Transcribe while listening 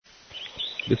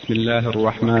بسم الله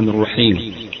الرحمن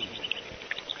الرحيم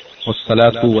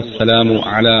والصلاة والسلام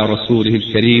على رسوله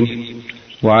الكريم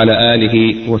وعلى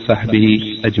آله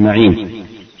وصحبه أجمعين.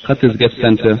 Qatar's Guest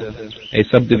Center, a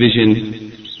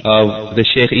subdivision of the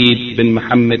Sheikh Eid bin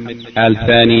Muhammad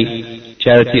Al-Thani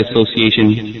Charity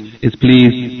Association, is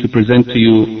pleased to present to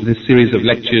you this series of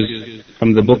lectures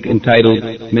from the book entitled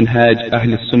Minhaj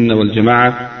Ahl-us-Sunnah wal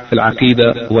Jama'ah fil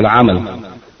Aqidah wal Amal,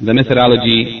 the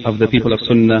methodology of the people of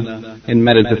Sunnah in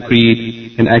matters of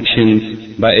creed and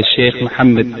actions by a Sheikh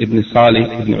Muhammad ibn Salih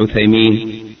ibn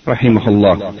Uthaymeen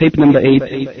rahimahullah. Tape number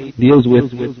 8 deals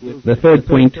with the third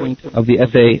point of the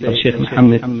essay of Sheikh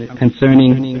Muhammad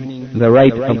concerning the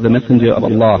right of the Messenger of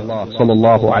Allah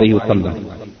sallallahu alayhi wa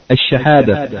sallam.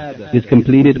 Ash-Shahada is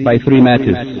completed by three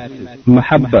matters: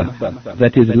 Mahabba,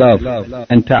 that is love,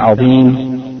 and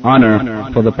Ta'azim,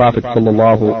 honor for the Prophet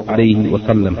sallallahu alayhi wa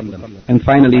sallam. And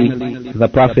finally, the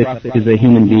Prophet is a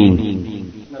human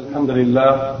being.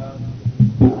 Alhamdulillah,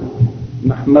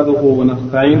 nahmaduhu wa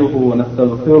nasta'inuhu wa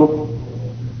nastaghfiruh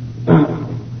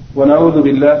wa na'udhu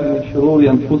billahi min shururi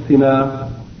anfusina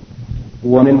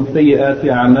wa min sayyiati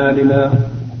a'malina.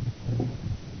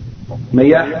 من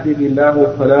يهده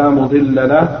الله فلا مضل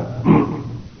له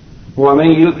ومن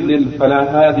يضلل فلا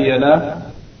هادي له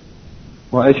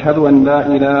وأشهد أن لا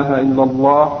إله إلا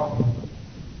الله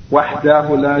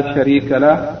وحده لا شريك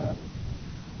له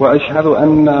وأشهد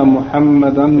أن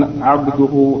محمدا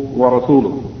عبده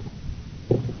ورسوله.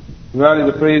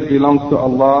 Verily the praise belongs to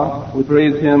Allah. We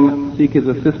praise Him, seek His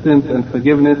assistance and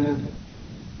forgiveness,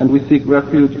 and we seek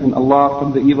refuge in Allah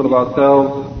from the evil of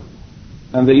ourselves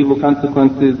and the evil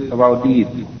consequences of our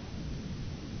deeds.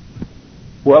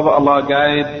 Whoever Allah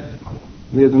guides,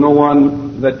 there is no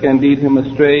one that can lead him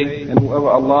astray, and whoever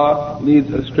Allah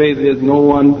leads astray, there is no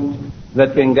one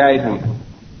that can guide him.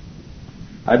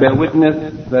 I bear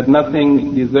witness that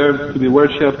nothing deserves to be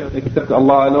worshipped except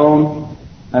Allah alone,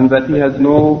 and that He has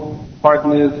no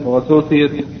partners or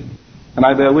associates, and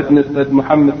I bear witness that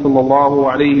Muhammad sallallahu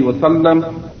alayhi wa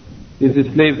sallam is His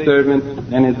slave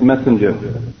servant and His messenger.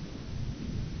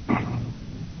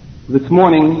 This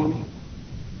morning,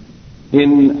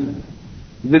 in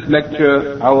this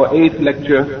lecture, our 8th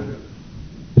lecture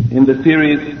in the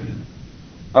series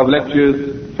of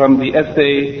lectures from the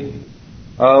essay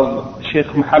of Sheikh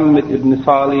Muhammad ibn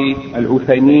Salih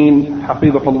Al-Uthaymeen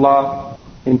Hafidhahullah,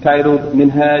 entitled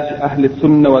Minhaj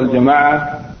Ahl-us-Sunnah wal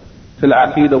Jama'ah fil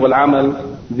Aqidah wal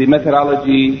Amal, the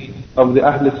methodology of the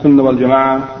Ahl-us-Sunnah wal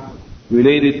Jama'ah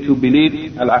related to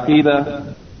belief,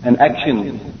 al-Aqidah, and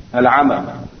action,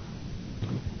 al-Amal.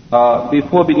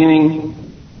 Before beginning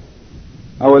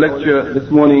our lecture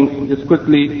this morning, just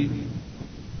quickly,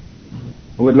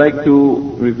 I would like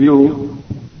to review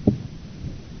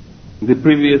the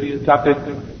previous topic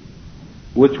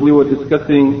which we were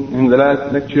discussing in the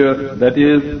last lecture, that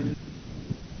is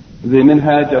the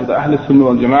minhaj of the Ahl-us-Sunnah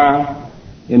wal Jama'ah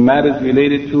in matters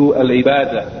related to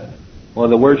al-Ibadah, or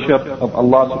the worship of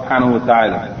Allah subhanahu wa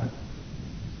ta'ala.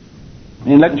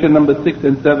 In lecture number 6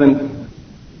 and 7,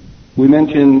 we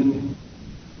mentioned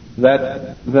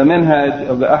that the minhaj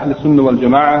of the Ahl-us-Sunnah wal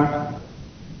Jama'ah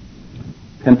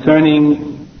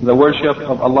concerning the worship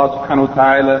of Allah subhanahu wa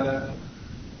ta'ala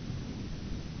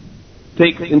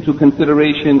takes into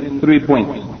consideration 3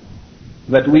 points: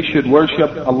 that we should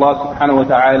worship Allah subhanahu wa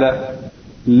ta'ala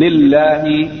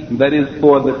lillahi, that is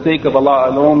for the sake of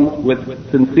Allah alone, with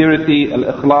sincerity,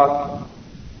 al-ikhlas;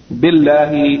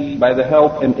 billahi, by the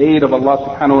help and aid of Allah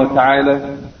subhanahu wa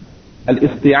ta'ala;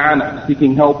 al-isti'ana,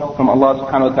 seeking help from Allah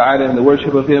subhanahu wa ta'ala in the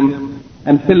worship of Him;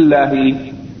 and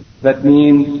fillahi, that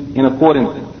means in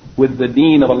accordance with the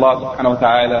deen of Allah subhanahu wa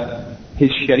ta'ala,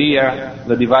 His sharia,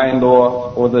 the divine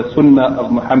law, or the sunnah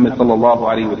of Muhammad sallallahu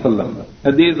alayhi wa sallam.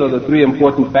 And these are the 3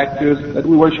 important factors: that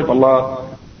we worship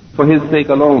Allah for His sake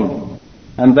alone,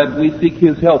 and that we seek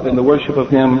His help in the worship of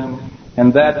Him,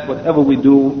 and that whatever we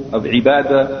do of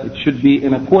ibadah, it should be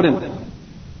in accordance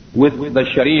with the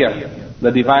sharia,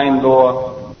 the divine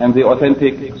law, and the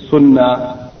authentic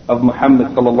sunnah of Muhammad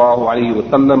sallallahu alayhi wa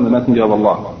sallam, the messenger of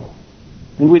Allah.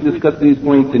 And we discussed these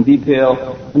points in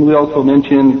detail, and we also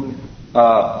mentioned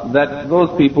that those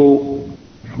people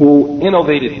who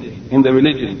innovated in the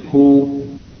religion,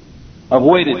 who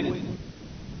avoided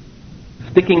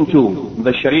sticking to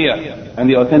the sharia and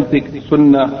the authentic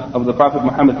sunnah of the Prophet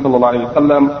Muhammad sallallahu alayhi wa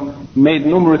sallam, made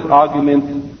numerous arguments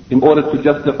in order to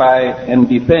justify and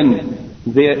defend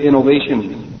their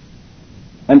innovations.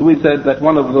 And we said that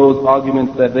one of those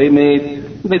arguments that they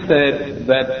made, they said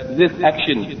that this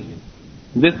action,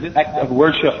 this act of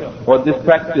worship, or this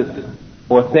practice,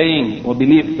 or saying, or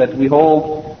belief that we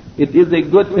hold, it is a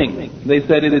good thing. They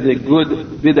said it is a good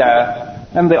bid'ah,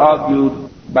 And they argued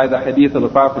by the hadith of the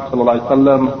Prophet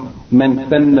ﷺ, من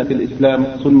سن في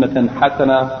الإسلام سنة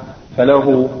حسنة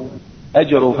فله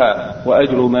أجرها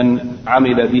وأجر من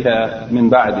عمل بها من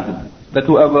بعده. That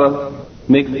whoever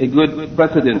makes a good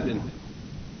precedent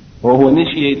or who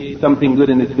initiates something good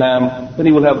in Islam, then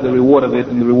he will have the reward of it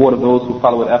and the reward of those who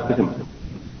follow it after him.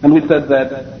 And we said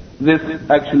that this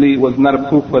actually was not a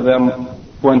proof for them,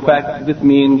 for in fact this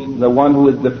means the one who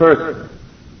is the first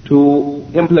to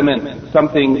implement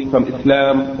something from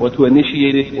Islam or to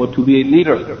initiate it or to be a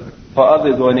leader for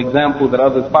others or an example that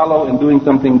others follow in doing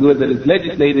something good that is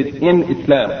legislated in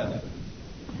Islam.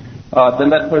 Then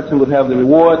that person would have the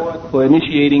reward for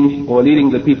initiating or leading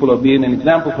the people or being an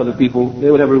example for the people. They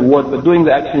would have a reward for doing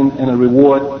the action and a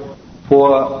reward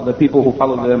for the people who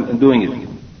follow them in doing it.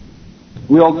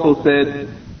 We also said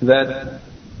that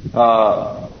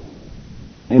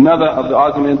another of the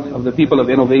arguments of the people of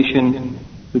innovation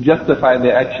to justify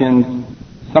their actions,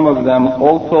 some of them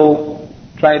also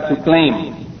try to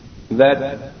claim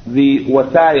that the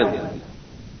wasail,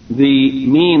 the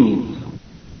means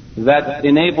that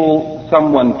enable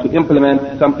someone to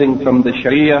implement something from the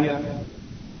Sharia,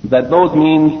 that those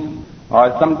means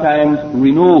are sometimes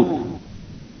renewed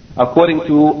according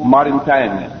to modern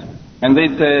times. And they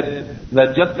said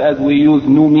that just as we use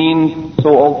new means,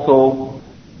 so also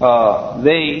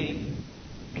they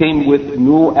came with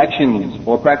new actions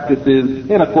or practices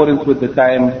in accordance with the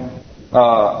time,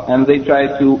 and they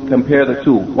tried to compare the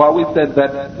two. While we said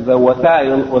that the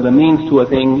wasail or the means to a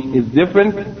thing is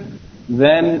different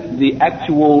than the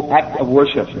actual act of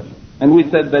worship. And we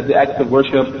said that the act of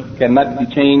worship cannot be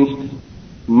changed,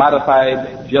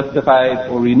 modified, justified,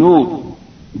 or renewed,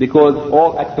 because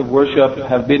all acts of worship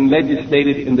have been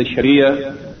legislated in the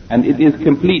Sharia and it is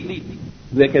complete.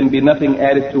 There can be nothing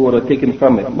added to it or taken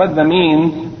from it. But the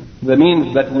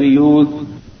means that we use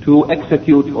to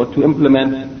execute or to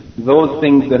implement those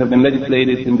things that have been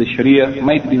legislated in the Sharia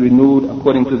might be renewed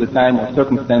according to the time or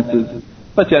circumstances,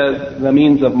 such as the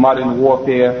means of modern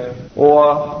warfare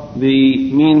or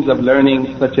the means of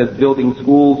learning, such as building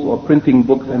schools or printing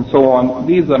books and so on.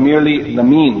 These are merely the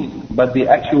means, but the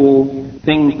actual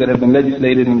things that have been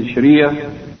legislated in the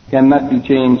Sharia cannot be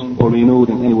changed or renewed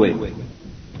in any way.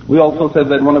 We also said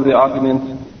that one of the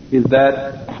arguments is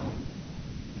that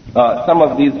some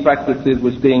of these practices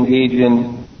which they engage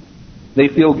in, they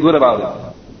feel good about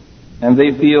it, and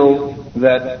they feel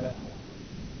that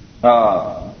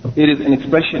it is an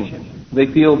expression. They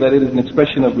feel that it is an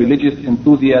expression of religious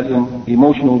enthusiasm,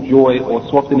 emotional joy, or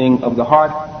softening of the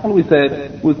heart. And we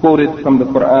said, we quoted from the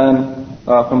Quran,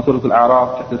 from Surah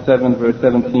Al-A'raf, chapter 7, verse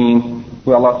 17,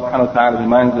 where Allah subhanahu wa ta'ala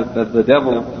reminds us that the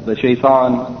devil, the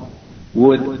shaitan,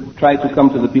 would try to come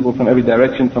to the people from every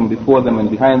direction, from before them and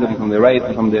behind them, from their right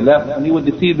and from their left, and he would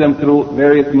deceive them through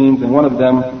various means, and one of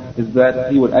them is that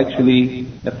he would actually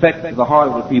affect the heart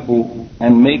of the people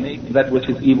and make that which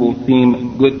is evil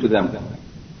seem good to them.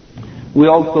 We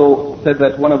also said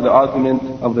that one of the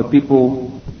arguments of the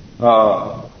people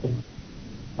of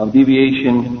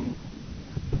deviation,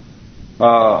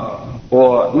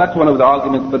 or not one of the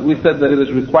arguments, but we said that it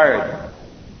is required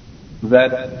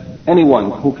that anyone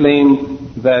who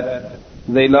claims that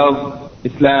they love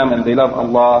Islam and they love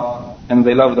Allah and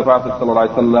they love the Prophet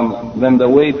ﷺ, then the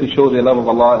way to show their love of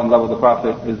Allah and love of the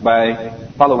Prophet is by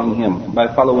following him,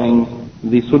 by following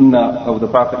the Sunnah of the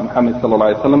Prophet Muhammad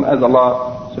ﷺ, as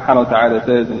Allah subhanahu wa ta'ala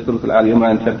says in Surah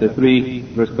Al-Imran chapter 3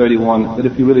 verse 31, that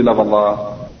if you really love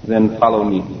Allah, then follow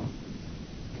me.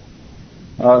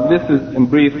 This is in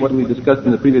brief what we discussed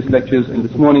in the previous lectures, and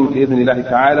this morning, bi'idhnillahi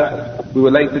ta'ala, we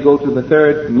would like to go to the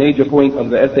third major point of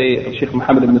the essay of Shaykh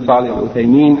Muhammad ibn Salih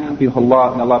al-Uthaymeen,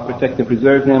 hafizahullah, and Allah protect and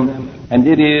preserve him, and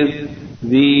it is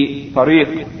the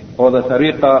tariq, or the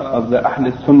tariqah of the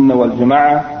Ahl-us-Sunnah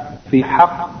wal-Jama'ah fi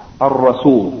haqq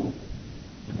al-Rasul,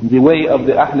 the way of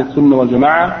the Ahl-us-Sunnah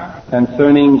wal-Jama'ah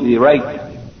concerning the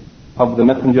right of the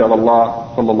Messenger of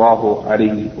Allah sallallahu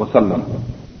alayhi wa sallam.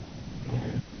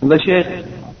 The Shaykh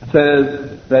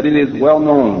says that it is well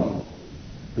known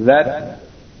that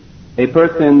a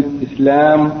person's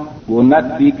Islam will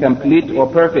not be complete or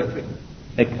perfect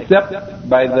except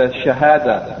by the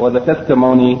shahada or the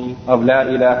testimony of La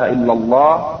ilaha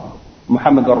illallah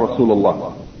Muhammadur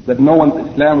Rasulullah. That no one's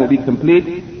Islam will be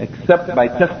complete except by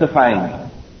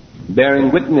testifying,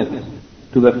 bearing witness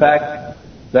to the fact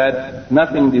that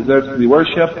nothing deserves to be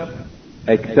worshipped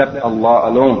except Allah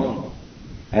alone,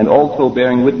 and also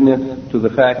bearing witness to the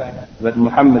fact that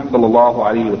Muhammad sallallahu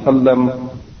alayhi wa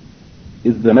sallam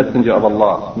is the messenger of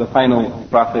Allah, the final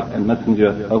prophet and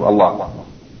messenger of Allah.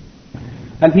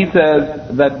 And he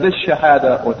says that this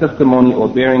shahada or testimony or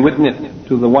bearing witness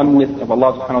to the oneness of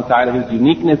Allah subhanahu wa ta'ala, His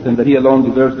uniqueness, and that He alone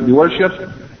deserves to be worshipped,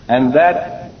 and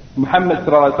that Muhammad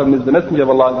sallallahu alaihi wasallam is the messenger of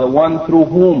Allah, the one through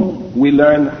whom we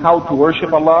learn how to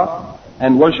worship Allah,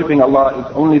 and worshipping Allah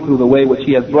is only through the way which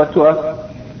He has brought to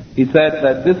us. He said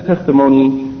that this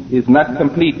testimony is not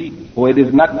complete, or it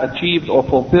is not achieved or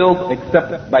fulfilled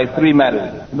except by three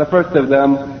matters. The first of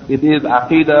them, it is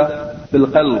aqidah bil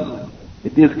qalb.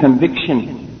 It is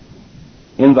conviction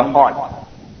in the heart.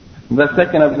 The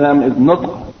second of them is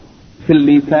nutq fil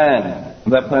lisan,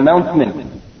 the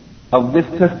pronouncement of this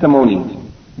testimony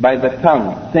by the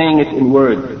tongue, saying it in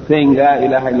words, saying La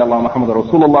ilaha illallah Muhammadur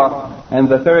Rasulullah. And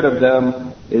the third of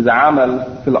them is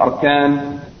amal fil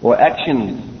arkan, or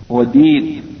actions or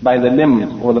deeds by the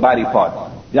limbs or the body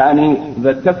parts. Yani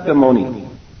the testimony,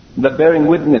 the bearing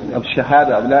witness of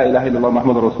shahada of La ilaha illallah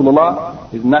Muhammadur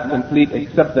Rasulullah is not complete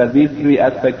except that these three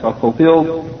aspects are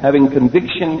fulfilled: having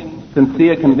conviction,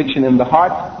 sincere conviction in the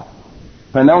heart,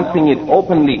 pronouncing it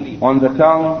openly on the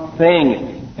tongue, saying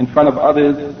it in front of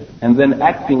others, and then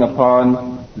acting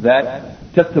upon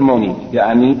that testimony,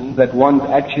 yani that one's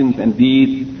actions and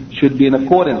deeds should be in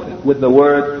accordance with the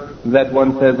words that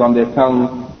one says on their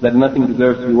tongue, that nothing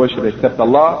deserves to be worshipped except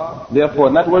Allah, therefore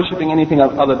not worshipping anything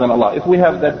other than Allah. If we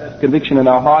have that conviction in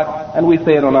our heart and we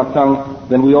say it on our tongue,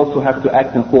 then we also have to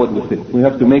act in accord with it. We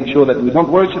have to make sure that we don't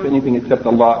worship anything except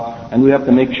Allah, and we have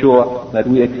to make sure that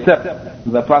we accept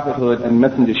the prophethood and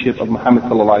messengership of Muhammad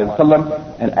sallallahu alaihi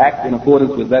wasallam and act in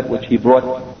accordance with that which he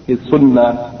brought, his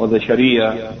sunnah or the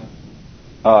sharia,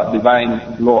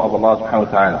 divine law of Allah subhanahu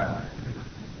wa ta'ala.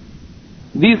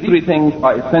 These three things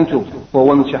are essential for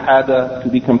one's shahada to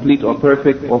be complete or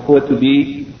perfect, or for it to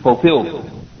be fulfilled.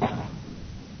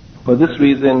 For this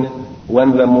reason,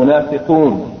 when the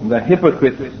munafiqun, the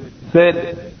hypocrites,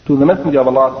 said to the Messenger of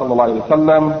Allah sallallahu alaihi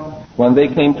wasallam, when they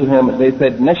came to him, they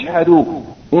said, "Nashhadu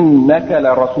innaka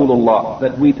la Rasulullah,"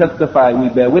 that we testify, we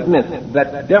bear witness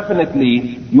that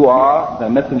definitely you are the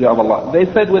Messenger of Allah.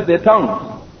 They said with their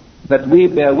tongues that we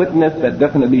bear witness that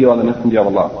definitely you are the Messenger of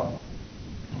Allah.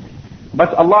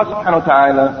 But Allah subhanahu wa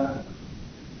ta'ala,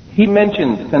 He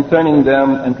mentioned concerning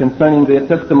them and concerning their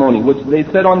testimony, which they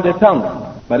said on their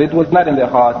tongue, but it was not in their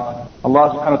heart.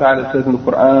 Allah subhanahu wa ta'ala says in the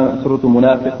Quran, Surah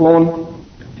Al-Munafiqun,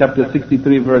 chapter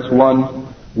 63, verse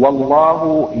 1,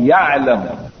 وَاللَّهُ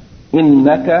يَعْلَمُ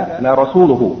إِنَّكَ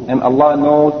لَرَسُولُهُ, and Allah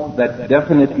knows that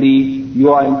definitely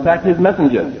you are in fact His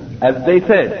messenger. As they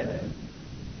said,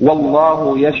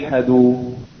 وَاللَّهُ يَشْهَدُ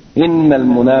إِنَّ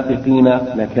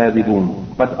الْمُنَافِقِينَ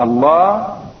لَكَاذِبُونَ. But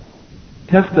Allah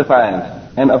testifies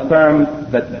and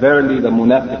affirms that verily the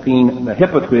munafiqeen, the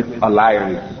hypocrites, are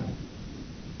liars.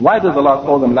 Why does Allah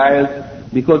call them liars?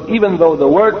 Because even though the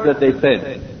words that they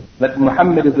said, that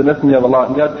Muhammad is the messenger of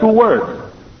Allah, they are true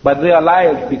words, but they are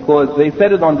liars because they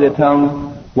said it on their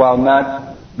tongue while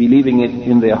not believing it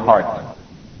in their heart.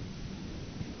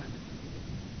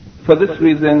 For this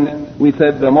reason, we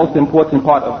said the most important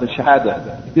part of the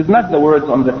shahada is not the words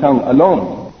on the tongue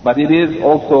alone, but it is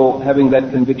also having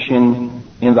that conviction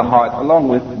in the heart along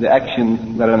with the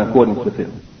actions that are in accordance with it.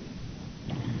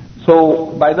 So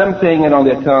by them saying it on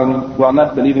their tongue while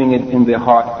not believing it in their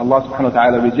heart, Allah subhanahu wa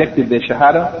ta'ala rejected their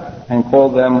shahada and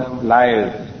called them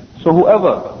liars. So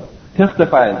whoever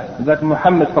testifies that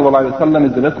Muhammad sallallahu alaihi wasallam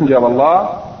is the messenger of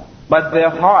Allah, but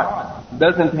their heart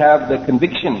doesn't have the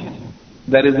conviction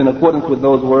that is in accordance with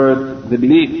those words, the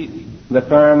belief, the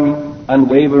firm,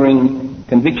 unwavering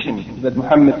conviction that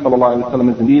Muhammad sallallahu alaihi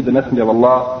wasallam is indeed the messenger of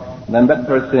Allah, then that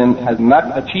person has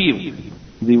not achieved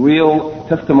the real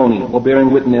testimony or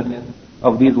bearing witness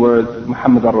of these words,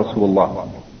 Muhammad Rasulullah.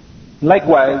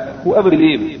 Likewise, whoever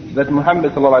believes that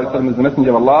Muhammad sallallahu alaihi wasallam is the messenger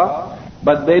of Allah,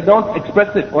 but they don't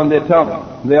express it on their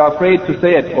tongue, they are afraid to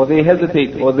say it, or they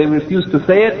hesitate, or they refuse to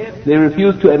say it, they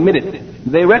refuse to admit it.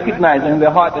 They recognize in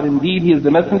their heart that indeed he is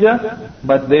the messenger,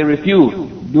 but they refuse,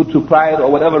 due to pride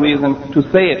or whatever reason, to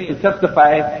say it, to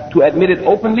testify, to admit it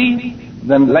openly,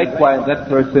 then likewise that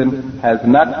person has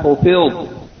not fulfilled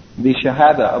the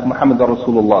shahada of Muhammad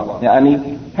Rasulullah.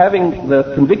 Yani having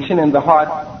the conviction in the heart,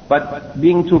 but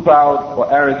being too proud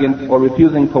or arrogant or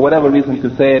refusing for whatever reason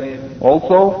to say it,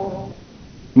 also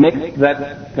makes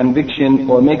that conviction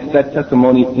or makes that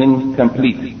testimony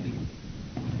incomplete.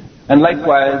 And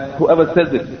likewise, whoever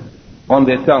says it on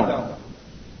their tongue,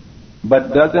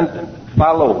 but doesn't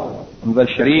follow the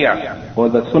sharia or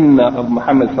the sunnah of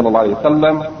Muhammad sallallahu alaihi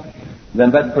wasallam,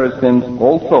 then that person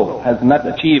also has not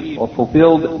achieved or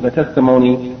fulfilled the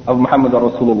testimony of Muhammad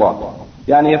Rasulullah.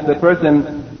 Yani if the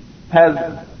person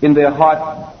has in their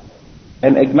heart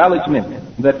an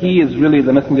acknowledgement that he is really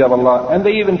the messenger of Allah. And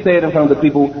they even say it in front of the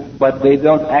people, but they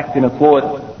don't act in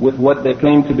accord with what they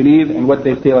claim to believe and what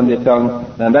they say on their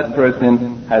tongue, then that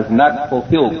person has not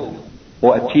fulfilled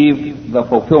or achieved the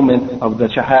fulfillment of the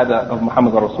shahada of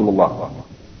Muhammad Rasulullah.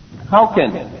 How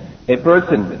can a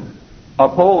person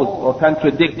oppose or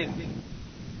contradict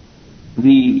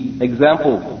the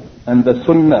example and the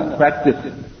sunnah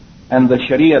practice and the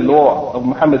sharia law of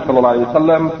Muhammad sallallahu alaihi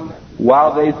wasallam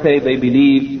while they say they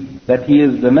believe that he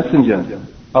is the messenger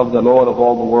of the Lord of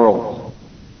all the worlds,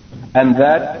 and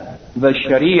that the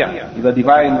sharia, the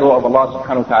divine law of Allah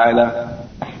subhanahu wa ta'ala,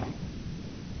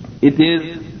 it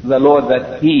is the law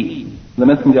that he, the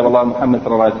messenger of Allah Muhammad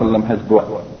sallallahu alaihi wasallam, has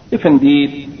brought. If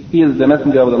indeed he is the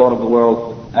messenger of the Lord of the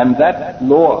world, and that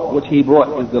law which he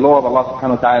brought is the law of Allah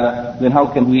subhanahu wa ta'ala, then how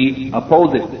can we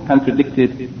oppose it, contradict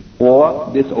it,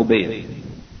 or disobey it?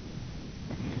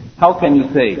 How can you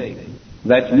say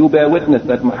that you bear witness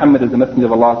that Muhammad is the messenger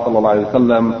of Allah sallallahu alaihi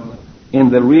wasallam in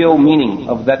the real meaning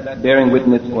of that bearing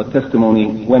witness or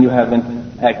testimony when you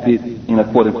haven't acted in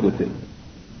accordance with it?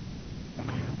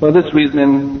 For this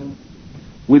reason,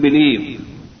 we believe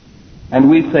and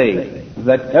we say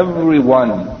that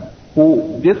everyone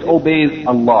who disobeys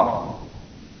Allah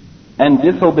and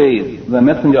disobeys the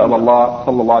messenger of Allah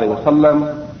sallallahu alaihi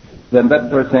wasallam, then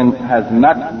that person has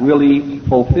not really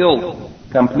fulfilled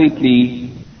completely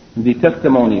the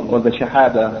testimony or the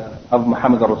shahada of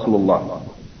Muhammad Rasulullah.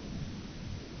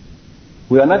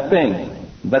 We are not saying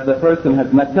that the person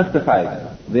has not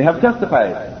testified. They have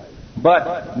testified,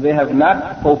 but they have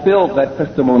not fulfilled that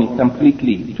testimony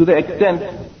completely to the extent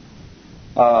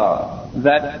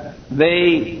that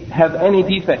they have any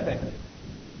defect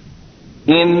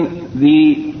in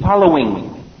the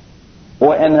following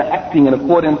or in acting in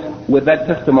accordance with that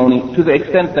testimony, to the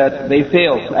extent that they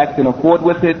fail to act in accord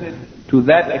with it. To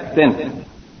that extent,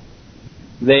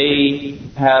 they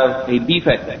have a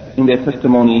defect in their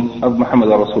testimony of Muhammad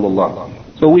Rasulullah.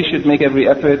 So we should make every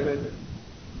effort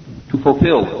to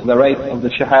fulfill the right of the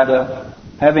shahada,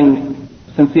 having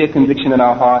sincere conviction in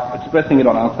our heart, expressing it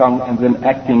on our tongue, and then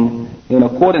acting in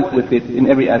accordance with it in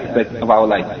every aspect of our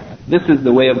life. This is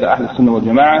the way of the Ahl-us-Sunnah wal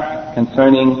Jama'ah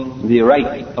concerning the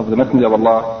right of the Messenger of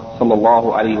Allah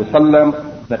sallallahu alaihi wasallam,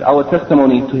 that our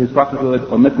testimony to his prophethood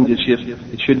or messengership,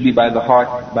 it should be by the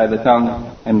heart, by the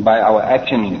tongue, and by our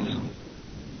actions.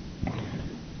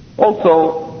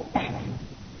 Also,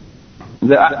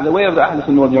 the way of the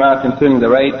Ahl-us-Sunnah wal Jama'ah concerning the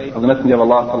right of the Messenger of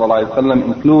Allah sallallahu alaihi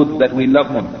wasallam includes that we love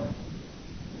him,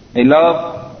 a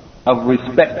love of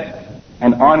respect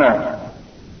and honor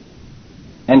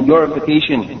and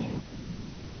glorification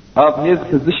of his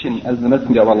position as the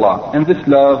Messenger of Allah. And this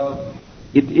love,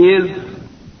 it is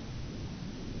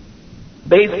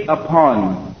based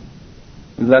upon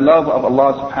the love of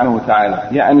Allah subhanahu wa ta'ala.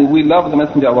 Yani we love the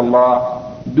Messenger of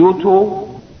Allah due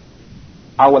to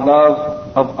our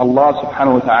love of Allah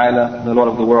subhanahu wa ta'ala, the Lord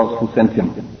of the worlds who sent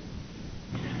him.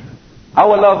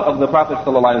 Our love of the Prophet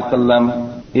sallallahu alaihi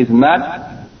wasallam is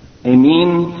not a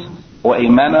means or a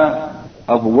manner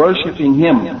of worshipping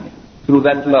him through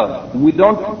that love. We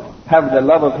don't have the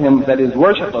love of him that is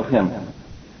worship of him.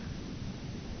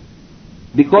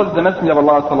 Because the Messenger of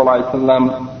Allah sallallahu alaihi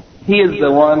wasallam, he is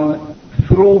the one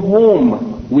through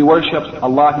whom we worship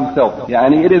Allah himself.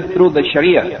 Yani it is through the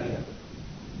Sharia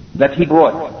that he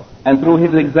brought, and through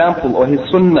his example or his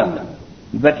sunnah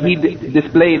that he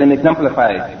displayed and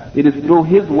exemplified. It is through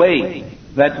his way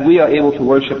that we are able to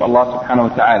worship Allah subhanahu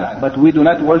wa ta'ala. But we do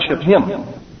not worship him.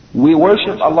 We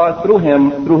worship Allah through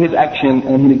him, through his action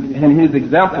and his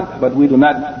example, but we do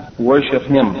not worship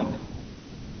him.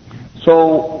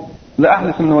 So the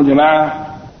Ahl-us-Sunnah wal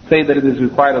Jama'ah say that it is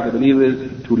required of the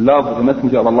believers to love the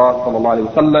Messenger of Allah sallallahu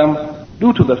alaihi wasallam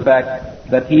due to the fact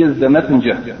that he is the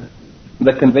messenger,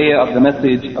 the conveyor of the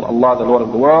message of Allah, the Lord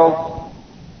of the world.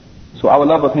 So our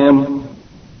love of him,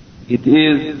 it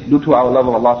is due to our love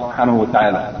of Allah subhanahu wa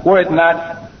ta'ala. Were it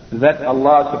not that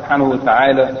Allah subhanahu wa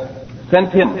ta'ala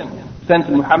sent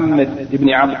Muhammad ibn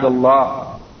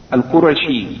Abdullah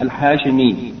al-Qurashi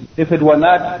al-Hashimi, if it were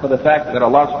not for the fact that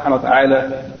Allah subhanahu wa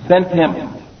ta'ala sent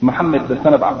him, Muhammad the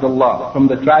son of Abdullah, from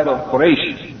the tribe of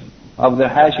Quraysh, of the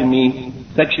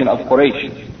Hashimi section of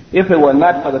Quraysh, if it were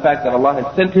not for the fact that Allah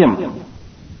had sent him,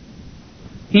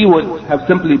 he would have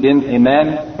simply been a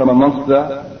man from amongst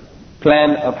the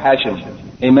clan of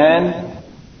Hashim, a man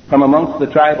from amongst the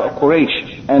tribe of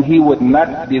Quraysh, and he would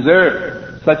not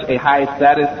deserve such a high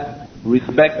status,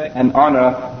 respect and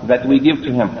honor that we give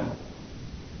to him.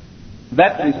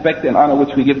 That respect and honor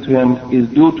which we give to him is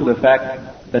due to the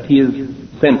fact that he is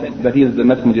sent, that he is the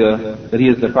messenger, that he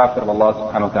is the prophet of Allah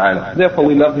subhanahu wa ta'ala. Therefore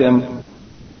we love him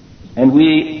and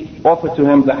we offer to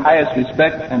him the highest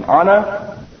respect and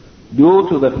honor due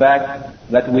to the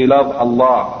fact that we love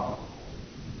Allah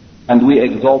and we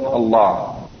exalt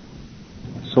Allah.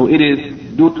 So it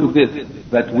is due to this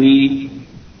that we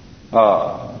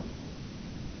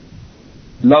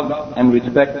love and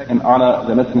respect and honor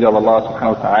the Messenger of Allah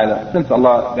subhanahu wa ta'ala, since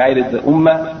Allah guided the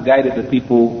ummah, guided the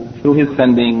people through His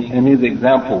sending and His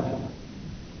example.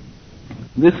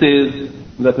 This is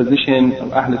the position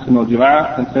of Ahl-us-Sunnah wal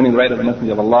Jama'ah concerning the right of the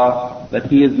Messenger of Allah, that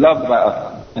he is loved by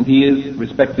us and he is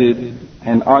respected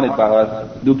and honored by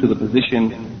us due to the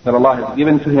position that Allah has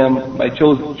given to him by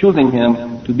choosing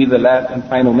him to be the last and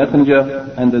final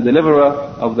messenger and the deliverer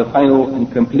of the final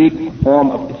and complete form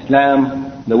of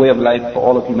Islam, the way of life for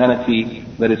all of humanity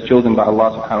that is chosen by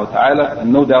Allah subhanahu wa ta'ala.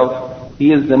 And no doubt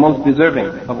he is the most deserving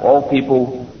of all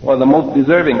people, or the most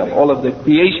deserving of all of the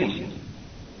creation,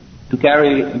 to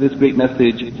carry this great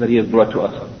message that he has brought to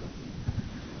us.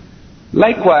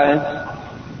 Likewise,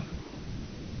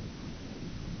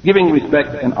 giving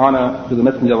respect and honor to the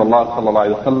Messenger of Allah sallallahu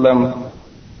alaihi wasallam,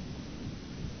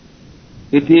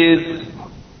 it is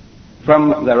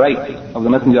from the right of the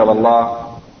Messenger of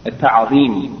Allah a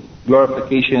ta'zeem,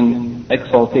 glorification,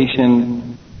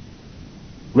 exaltation,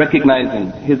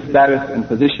 recognizing his status and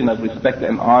position of respect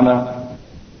and honor,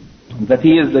 that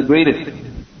he is the greatest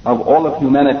of all of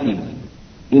humanity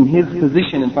in his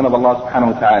position in front of Allah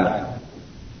subhanahu wa ta'ala.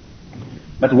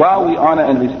 But while we honor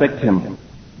and respect him,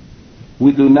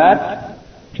 we do not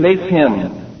place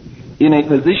him in a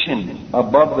position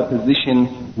above the position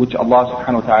which Allah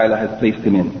subhanahu wa ta'ala has placed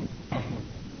him in.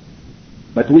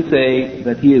 But we say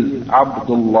that he is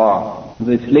Abdullah,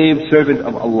 the slave servant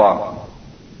of Allah,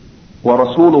 wa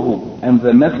Rasuluhu, and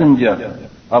the messenger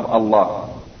of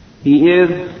Allah. He is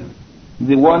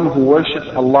the one who worships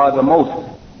Allah the most.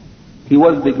 He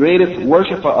was the greatest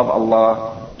worshipper of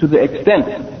Allah, to the extent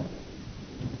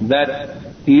that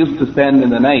he used to stand in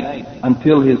the night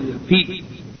until his feet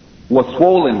were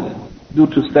swollen due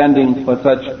to standing for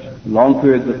such long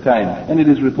periods of time. And it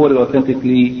is reported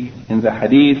authentically in the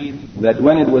hadith that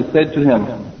when it was said to him,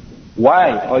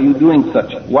 "Why are you doing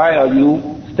such? Why are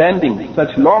you standing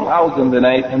such long hours in the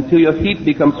night until your feet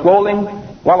become swollen?"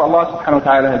 While Allah subhanahu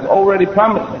wa ta'ala has already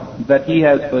promised that He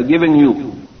has forgiven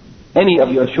you any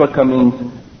of your shortcomings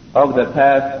of the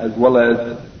past as well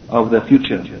as of the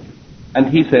future. And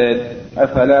He said,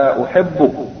 أَفَلَا أُحِبُّ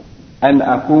أَنْ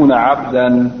أَكُونَ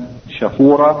عَبْدًا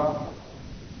شَكُورًا.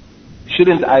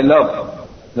 Shouldn't I love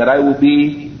that I will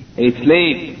be a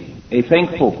slave, a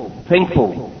thankful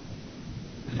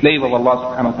slave of Allah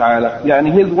subhanahu wa ta'ala?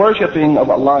 Yani his worshipping of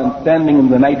Allah and standing in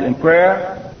the night in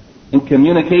prayer, in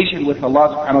communication with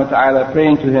Allah subhanahu wa ta'ala,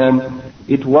 praying to Him,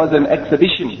 it was an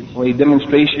exhibition or a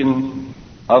demonstration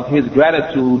of his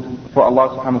gratitude for Allah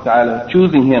subhanahu wa ta'ala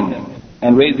choosing him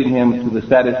and raising him to the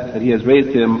status that He has raised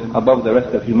him above the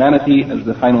rest of humanity as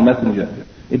the final messenger.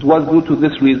 It was due to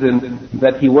this reason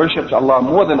that he worshipped Allah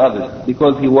more than others,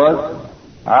 because he was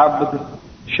Abd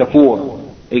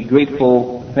Shakur, a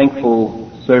grateful,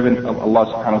 thankful servant of Allah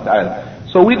subhanahu wa ta'ala.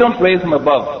 So we don't raise him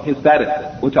above his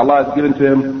status, which Allah has given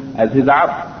to him as his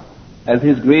Abd, as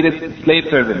his greatest slave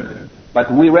servant. But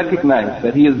we recognize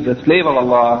that he is the slave of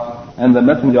Allah and the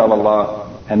messenger of Allah,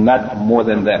 and not more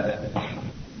than that.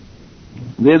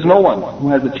 There is no one who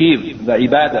has achieved the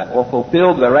ibadah or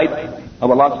fulfilled the right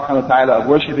of Allah subhanahu wa ta'ala of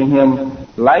worshipping Him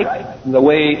like the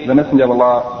way the Messenger of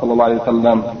Allah sallallahu alayhi wa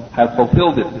sallam has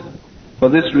fulfilled it. For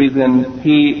this reason,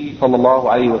 he sallallahu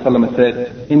alayhi wa sallam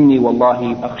said, "Inni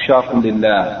wallahi akhshakum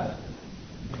lillah."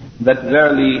 That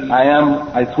verily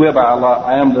I swear by Allah,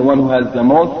 I am the one who has the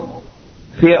most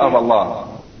fear of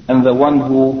Allah and the one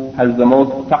who has the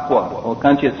most taqwa or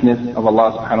consciousness of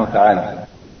Allah subhanahu wa ta'ala.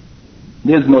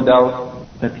 There is no doubt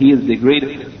that he is the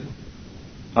greatest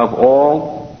of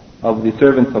all of the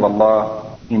servants of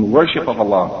Allah in worship of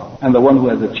Allah, and the one who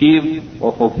has achieved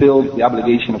or fulfilled the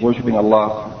obligation of worshipping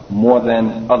Allah more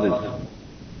than others.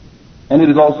 And it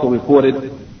is also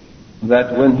reported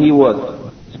that when he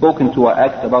was spoken to or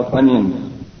asked about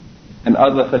onions and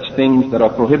other such things that are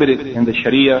prohibited in the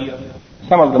Sharia,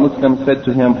 some of the Muslims said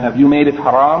to him, "Have you made it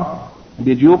haram?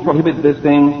 Did you prohibit this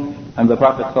thing?" And the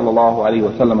Prophet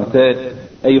ﷺ said,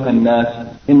 أيها الناس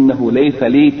إنه ليس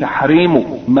لي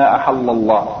تحريم ما أحل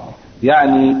الله.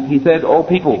 Yani, he said, "O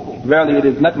people, verily it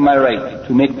is not my right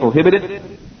to make prohibited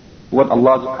what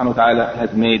Allah subhanahu wa ta'ala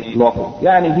has made lawful."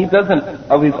 Yani, he doesn't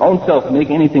of his own self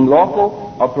make anything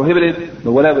lawful or prohibited,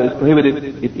 but whatever is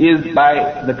prohibited, it is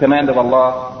by the command of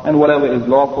Allah, and whatever is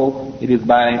lawful, it is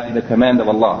by the command of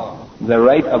Allah. The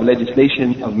right of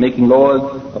legislation, of making laws,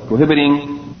 of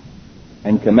prohibiting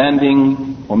and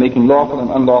commanding, or making lawful and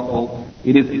unlawful,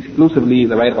 It is exclusively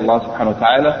the right of Allah subhanahu wa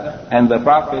ta'ala, and the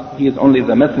Prophet, he is only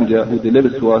the messenger who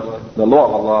delivers to us the law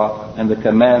of Allah and the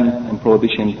commands and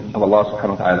prohibitions of Allah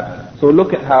subhanahu wa ta'ala. So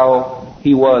look at how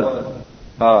he was,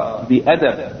 the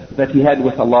adab that he had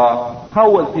with Allah. How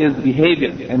was his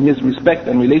behavior and his respect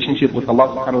and relationship with Allah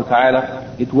subhanahu wa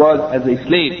ta'ala? It was as a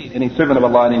slave and a servant of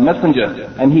Allah and a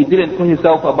messenger, and he didn't put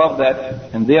himself above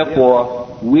that, and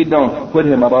therefore we don't put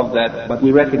him above that, but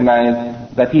we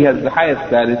recognize that he has the highest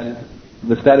status,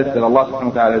 the status that Allah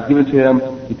subhanahu wa ta'ala has given to him.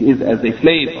 It is as a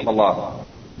slave of Allah.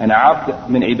 And abd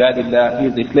min ibadillah, he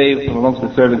is a slave from amongst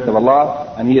the servants of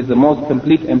Allah, and he is the most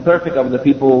complete and perfect of the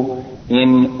people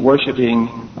in worshipping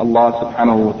Allah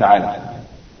subhanahu wa ta'ala.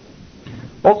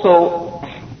 Also,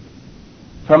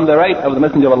 from the right of the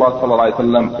Messenger of Allah sallallahu alaihi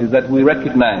wasallam is that we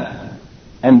recognize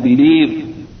and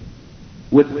believe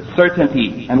with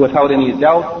certainty and without any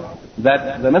doubt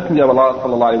that the Messenger of Allah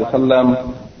sallallahu alaihi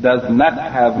wasallam does not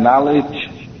have knowledge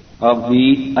of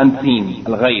the unseen,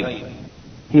 al-ghayb.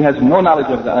 He has no knowledge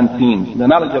of the unseen. The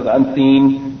knowledge of the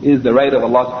unseen is the right of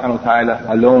Allah subhanahu wa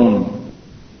ta'ala alone.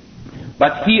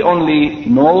 But he only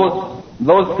knows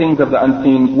those things of the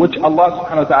unseen which Allah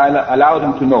subhanahu wa ta'ala allowed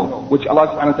him to know, which Allah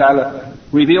subhanahu wa ta'ala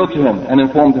revealed to him and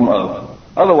informed him of.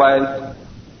 Otherwise,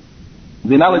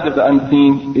 the knowledge of the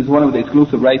unseen is one of the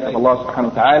exclusive rights of Allah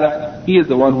subhanahu wa ta'ala. He is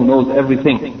the one who knows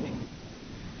everything.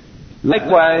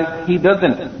 Likewise, he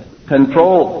doesn't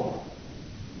control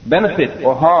benefit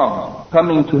or harm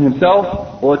coming to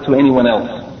himself or to anyone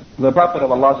else. The Prophet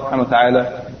of Allah subhanahu wa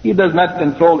ta'ala, he does not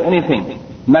control anything,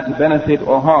 not benefit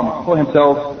or harm for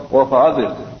himself or for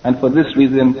others. And for this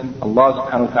reason, Allah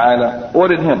subhanahu wa ta'ala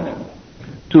ordered him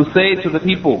to say to the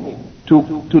people,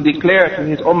 to declare to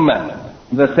his ummah,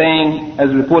 the saying as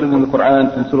reported in the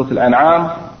Quran in Surah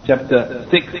Al-An'am, chapter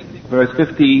 6, verse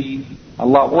 50,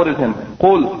 Allah ordered him,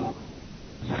 قُلْ,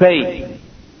 say,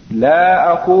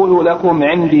 لَا أَقُولُ لَكُمْ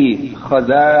عِنْدِي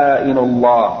خَزَائِنُ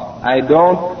اللَّهِ. I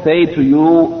don't say to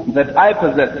you that I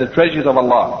possess the treasures of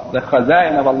Allah, the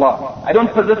khaza'in of Allah. I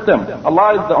don't possess them.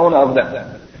 Allah is the owner of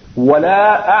them.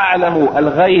 وَلَا أَعْلَمُ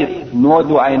الْغَيْبِ. Nor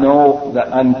do I know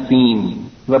the unseen.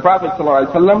 The Prophet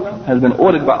ﷺ has been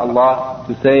ordered by Allah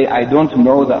to say, I don't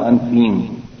know the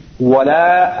unseen.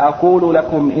 وَلَا أَقُولُ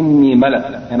لَكُمْ إِنِّي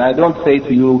مَلَكٌ. And I don't say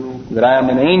to you that I am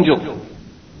an angel.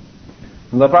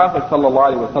 The Prophet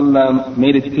ﷺ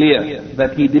made it clear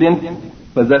that he didn't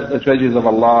possess the treasures of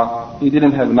Allah, he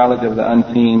didn't have knowledge of the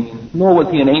unseen, nor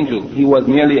was he an angel. He was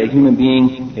merely a human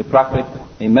being, a prophet,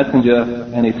 a messenger,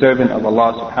 and a servant of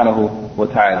Allah subhanahu wa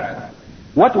ta'ala.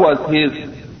 What was his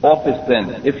office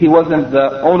then? If he wasn't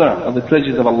the owner of the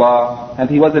treasures of Allah, and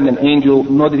he wasn't an angel,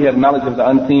 nor did he have knowledge of the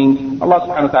unseen, Allah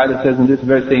subhanahu wa ta'ala says in this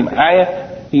very same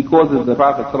ayah, he causes the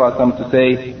Prophet ﷺ to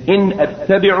say, إِنْ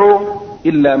أَتَّبِعُ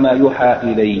إِلَّا مَا يُوحَى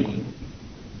إِلَيْهِ.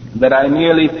 That I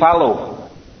merely follow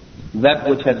that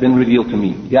which had been revealed to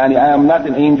me. Yani, I am not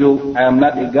an angel, I am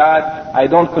not a God, I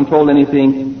don't control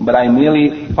anything, but I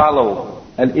merely follow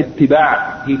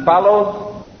al-ittiba'. He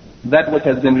follows that which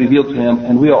has been revealed to him,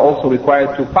 and we are also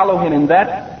required to follow him in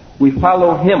that. We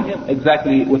follow him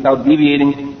exactly without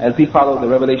deviating, as he followed the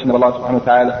revelation of Allah subhanahu wa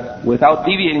ta'ala without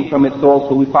deviating from it, so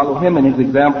also we follow him in his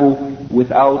example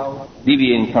without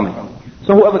deviating from it.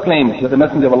 So whoever claims that the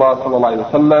Messenger of Allah sallallahu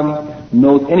alaihi wasallam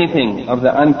knows anything of the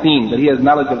unseen, that he has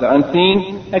knowledge of the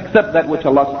unseen, except that which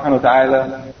Allah subhanahu wa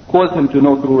ta'ala caused him to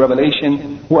know through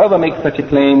revelation, whoever makes such a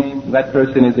claim, that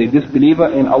person is a disbeliever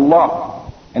in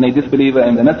Allah and a disbeliever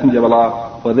in the Messenger of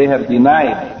Allah, for they have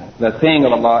denied the saying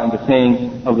of Allah and the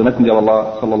saying of the Messenger of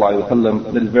Allah sallallahu alaihi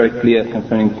wasallam. That is very clear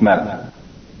concerning this matter.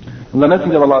 The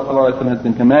Messenger of Allah sallallahu alaihi wasallam has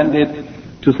been commanded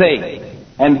to say,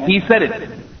 and he said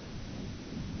it,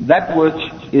 that which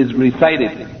is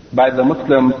recited by the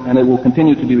Muslims, and it will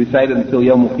continue to be recited until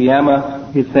Yawm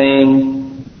al-Qiyamah, he's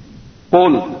saying,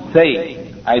 Qul,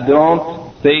 say, I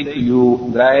don't say to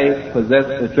you that I possess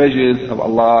the treasures of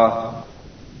Allah,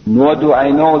 nor do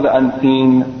I know the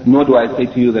unseen, nor do I say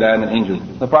to you that I am an angel.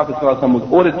 The Prophet ﷺ was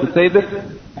ordered to say this,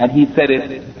 and he said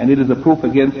it, and it is a proof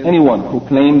against anyone who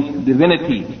claims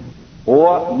divinity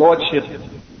or lordship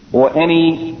or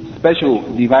any special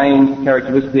divine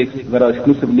characteristics that are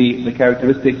exclusively the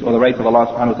characteristics or the rights of Allah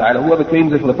subhanahu wa ta'ala. Whoever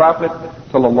claims it for the Prophet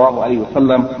sallallahu alaihi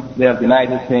wasallam, they have denied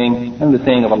his saying and the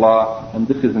saying of Allah, and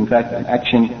this is in fact an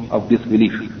action of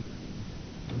disbelief.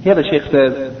 Here the Shaykh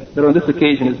says that on this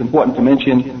occasion it's important to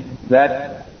mention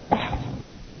that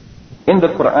in the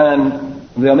Quran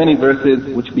there are many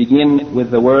verses which begin with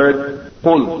the word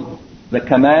qul, the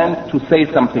command to say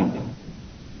something.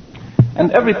 And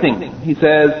everything, he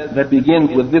says, that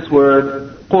begins with this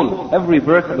word qul, every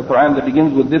verse of the Quran that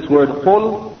begins with this word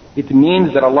qul, it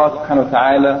means that Allah subhanahu wa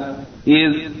ta'ala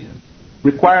is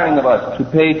requiring of us to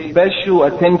pay special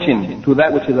attention to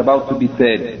that which is about to be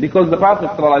said. Because the Prophet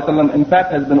ﷺ in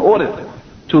fact has been ordered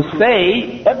to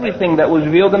say everything that was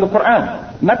revealed in the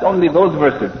Quran. Not only those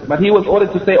verses, but he was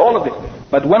ordered to say all of it.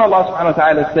 But when Allah subhanahu wa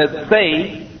ta'ala says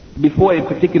say before a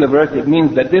particular verse, it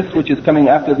means that this which is coming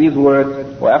after these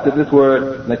words, or after this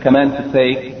word, the command to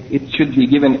say, it should be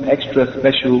given extra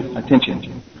special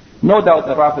attention. No doubt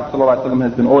the Prophet ﷺ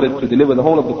has been ordered to deliver the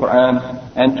whole of the Quran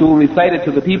and to recite it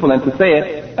to the people and to say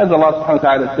it, as Allah subhanahu wa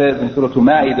ta'ala says in Surah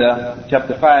Al-Ma'idah,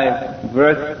 chapter 5,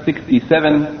 verse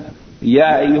 67,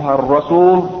 يَا أَيُّهَا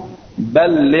الرَّسُولُ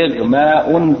بَلِّغْ مَا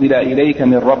أُنزِلَ إِلَيْكَ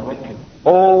مِنْ رَبِّكَ.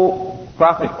 O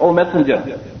Prophet, O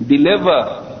Messenger,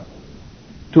 deliver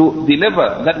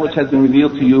that which has been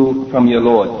revealed to you from your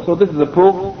Lord. So this is a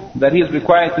proof that he is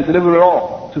required to deliver it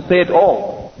all, to say it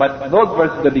all. But those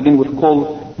verses that begin with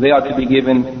qul, they are to be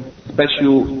given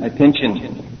special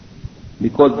attention,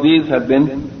 because these have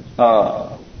been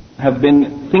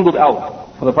singled out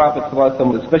for the Prophet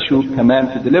ﷺ with a special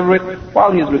command to deliver it,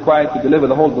 while he is required to deliver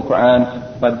the whole of the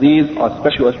Quran. But these are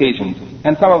special occasions.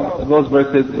 And some of those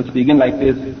verses which begin like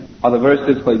this are the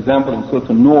verses, for example, in Surah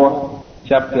An-Nur,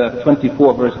 chapter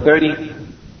 24, verse 30.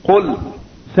 قُلْ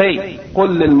say,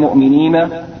 قُلْ لِلْمُؤْمِنِينَ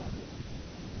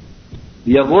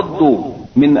يَغُضُّوا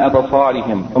مِنْ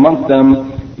أَبْصَارِهِمْ. Amongst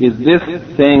them is this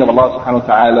saying of Allah subhanahu wa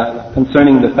ta'ala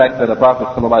concerning the fact that the Prophet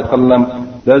sallallahu alaihi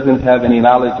wasallam doesn't have any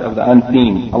knowledge of the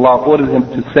unseen. Allah ordered him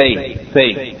to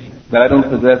say that I don't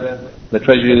possess the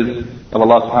treasures of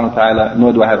Allah subhanahu wa ta'ala,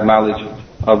 nor do I have knowledge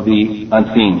of the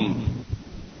unseen.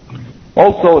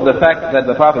 Also, the fact that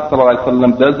the Prophet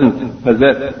ﷺ doesn't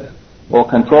possess or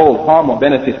control harm or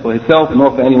benefit for himself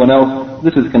nor for anyone else,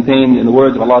 this is contained in the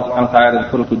words of Allah subhanahu wa ta'ala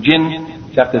in Surah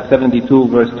Al-Jinn, chapter 72,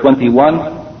 verse 21.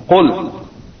 قُلْ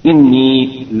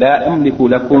إِنِّي لَا أَمْلِكُ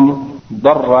لَكُمْ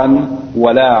ضَرًّا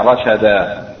وَلَا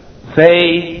رَشَدًا.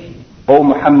 Say, O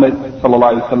Muhammad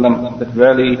sallallahu alaihi wasallam, that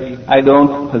verily I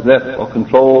don't possess or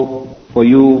control for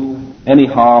you any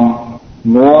harm,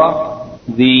 nor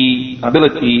the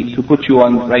ability to put you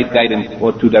on right guidance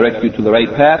or to direct you to the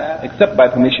right path, except by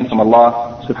permission from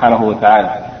Allah subhanahu wa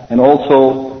ta'ala. And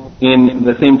also in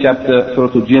the same chapter,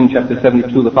 Surah Al-Jinn, chapter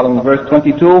 72, the following verse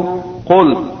 22,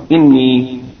 قُلْ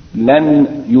إِنِّي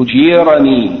لَنْ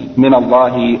يُجِيرَنِي مِنَ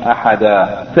اللَّهِ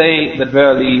أَحَدًا. Say that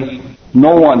verily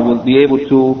no one will be able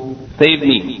to save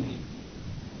me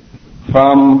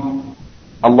from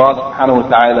Allah subhanahu wa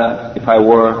ta'ala if I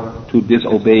were to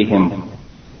disobey him.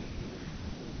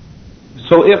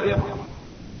 So if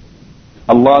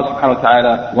Allah subhanahu wa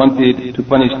ta'ala wanted to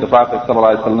punish the Prophet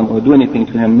sallallahu alaihi wasallam or do anything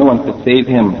to him, no one could save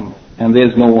him, and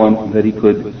there's no one that he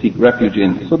could seek refuge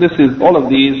in. So this is all of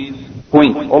these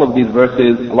points, all of these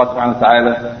verses, Allah subhanahu wa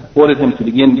ta'ala ordered him to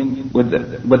begin with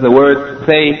the word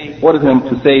say, ordered him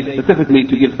to say specifically,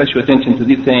 to give special attention to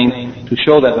these sayings, to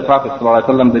show that the Prophet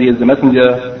ﷺ, that he is the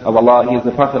messenger of Allah, he is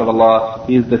the prophet of Allah,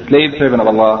 he is the slave servant of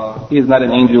Allah, he is not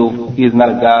an angel, he is not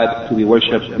a God to be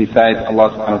worshipped besides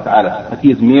Allah subhanahu wa ta'ala, but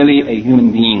he is merely a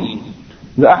human being.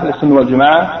 The Ahl-us-Sunnah wal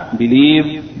Jama'ah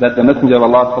believe that the messenger of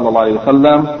Allah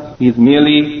ﷺ, he is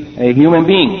merely a human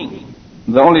being.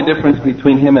 The only difference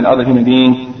between him and other human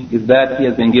beings is that he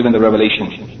has been given the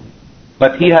revelation.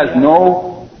 But he has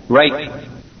no right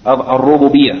of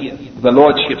ar-rububiyyah, the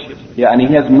lordship. And he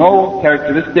has no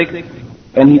characteristic,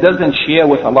 and he doesn't share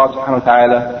with Allah subhanahu wa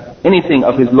ta'ala anything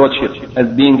of his lordship as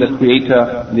being the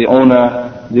creator, the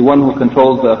owner, the one who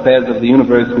controls the affairs of the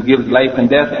universe, who gives life and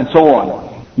death, and so on.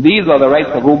 These are the rights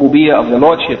of rububiyyah, of the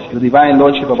lordship, the divine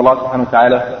lordship of Allah subhanahu wa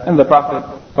ta'ala, and the Prophet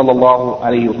sallallahu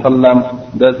alayhi wa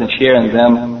sallam doesn't share in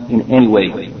them in any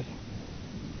way.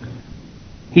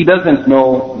 He doesn't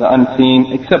know the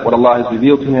unseen except what Allah has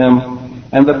revealed to him.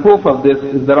 And the proof of this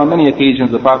is that on many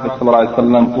occasions the Prophet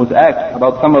ﷺ was asked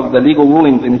about some of the legal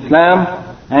rulings in Islam,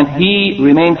 and he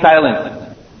remained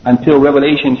silent until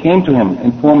revelation came to him,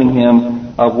 informing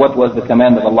him of what was the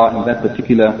command of Allah in that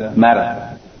particular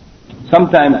matter.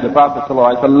 Sometimes the Prophet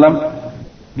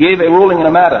ﷺ gave a ruling in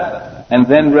a matter, and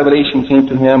then revelation came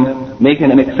to him,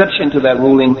 making an exception to that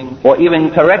ruling, or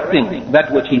even correcting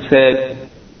that which he said.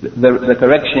 The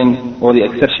correction or the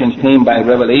exception came by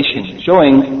revelation,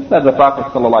 showing that the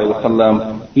Prophet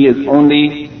ﷺ, he is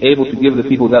only able to give the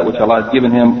people that which Allah has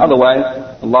given him. Otherwise,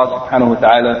 Allah subhanahu wa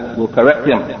ta'ala will correct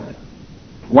him.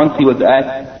 Once he was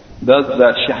asked, does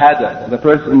the shahada, the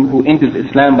person who enters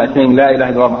Islam by saying La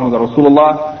ilaha illallah Muhammadur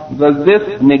Rasulullah, does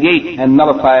this negate and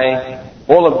nullify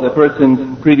all of the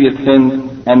person's previous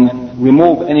sins and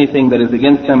remove anything that is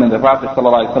against him? And the Prophet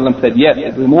ﷺ said, yes,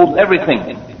 it removes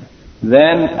everything.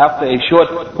 Then, after a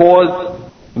short pause,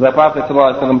 the Prophet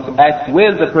ﷺ asked,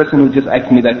 where's the person who just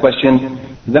asked me that question?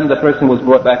 Then the person was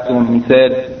brought back to him and he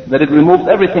said that it removes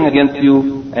everything against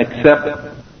you except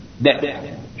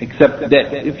debt. Except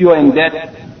debt. If you are in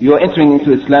debt, you are entering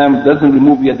into Islam, doesn't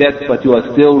remove your debts, but you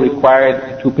are still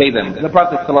required to pay them. The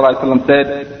Prophet ﷺ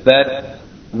said that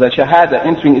the Shahada,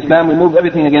 entering Islam, removes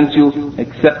everything against you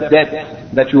except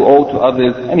debt that you owe to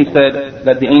others. And he said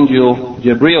that the angel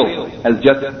Jibreel has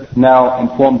just now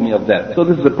informed me of that. So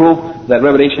this is the proof that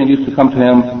revelation used to come to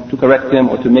him to correct him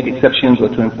or to make exceptions or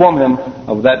to inform him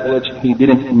of that which he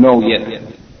didn't know yet.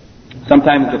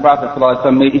 Sometimes the Prophet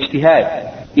ﷺ made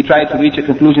ijtihad. He tried to reach a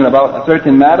conclusion about a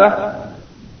certain matter,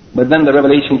 but then the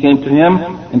revelation came to him,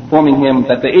 informing him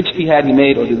that the ijtihad he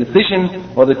made, or the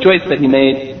decision, or the choice that he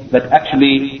made, that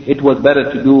actually it was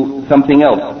better to do something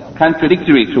else,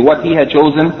 contradictory to what he had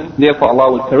chosen. Therefore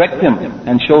Allah will correct him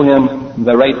and show him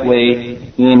the right way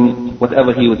in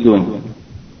whatever he was doing.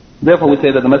 Therefore we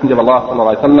say that the Messenger of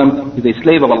Allah ﷺ is a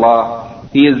slave of Allah.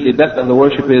 He is the best of the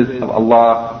worshippers of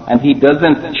Allah, and he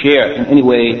doesn't share in any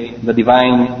way the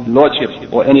divine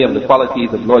lordship or any of the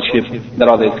qualities of lordship that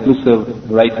are the exclusive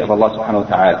rights of Allah subhanahu wa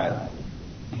ta'ala.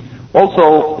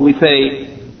 Also, we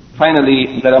say,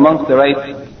 finally, that amongst the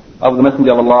rights of the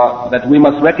Messenger of Allah that we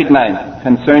must recognize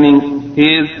concerning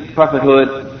his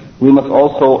prophethood, we must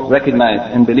also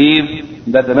recognize and believe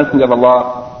that the Messenger of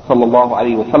Allah sallallahu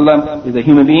alaihi wasallam is a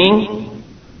human being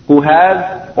who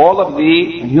has all of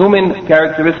the human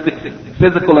characteristics,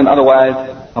 physical and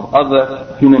otherwise, of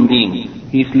other human beings.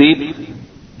 He sleeps,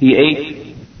 he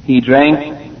ate, he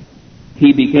drank,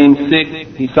 he became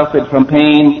sick, he suffered from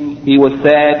pain, he was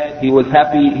sad, he was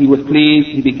happy, he was pleased,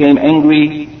 he became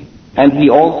angry, and he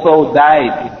also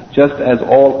died just as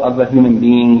all other human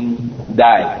beings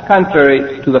died.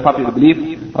 Contrary to the popular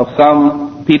belief of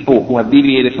some people who have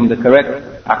deviated from the correct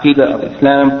Aqidah of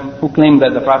Islam, who claim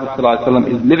that the Prophet ﷺ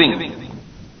is living.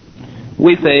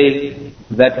 We say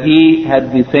that he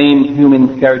had the same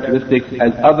human characteristics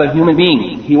as other human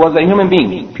beings. He was a human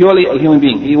being, purely a human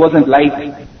being. He wasn't light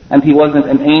and he wasn't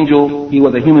an angel. He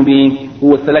was a human being who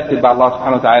was selected by Allah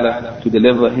subhanahu wa ta'ala to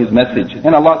deliver his message.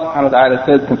 And Allah subhanahu wa ta'ala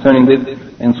says concerning this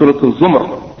in Surah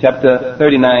Al-Zumar, chapter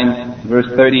 39, verse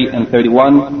 30 and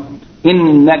 31,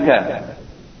 Innaka,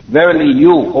 verily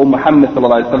you, O Muhammad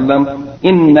sallallahu alaihi wasallam,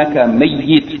 innaka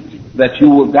mayyit, that you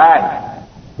will die.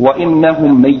 Wa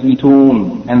innahum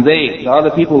mayyitun, and they, the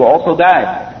other people, will also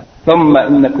die. Thumma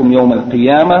innakum yawm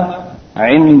al-qiyamah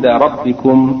 'inda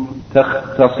rabbikum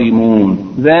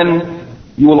takhtasimun. Then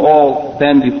you will all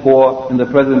stand before, in the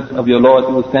presence of your Lord,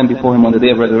 you will stand before him on the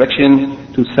day of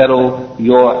resurrection to settle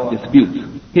your disputes.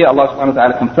 Here Allah subhanahu wa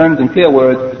ta'ala confirms in clear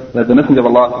words that the Messenger of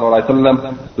Allah sallallahu alaihi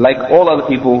wasallam, like all other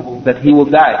people, that he will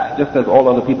die, just as all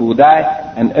other people will die,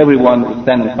 and everyone will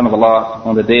stand in front of Allah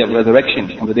on the day of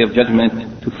resurrection, on the day of judgment,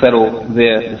 to settle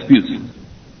their disputes.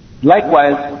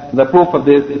 Likewise, the proof of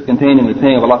this is contained in the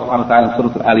saying of Allah subhanahu wa ta'ala in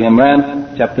Surah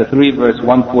Al-Imran, chapter 3, verse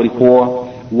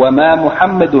 144, وَمَا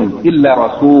مُحَمَّدٌ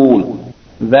إِلَّا رَسُولٌ,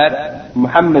 that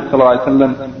Muhammad sallallahu alaihi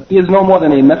wasallam is no more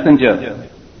than a messenger.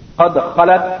 قَدْ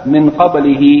خَلَتْ مِنْ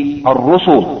قَبْلِهِ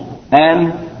الرُّسُلُ,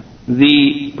 and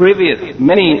the previous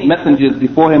many messengers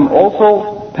before him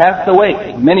also passed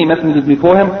away. Many messengers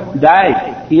before him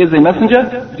died. He is a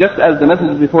messenger just as the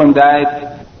messengers before him died.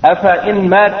 أَفَإِنْ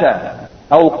مَاتَ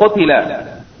أَوْ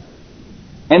قُتِلَ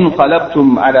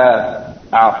انقلبتم على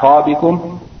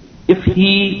أعقابكم, if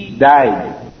he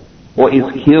died or is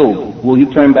killed, will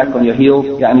you turn back on your heels?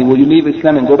 Yani, will you leave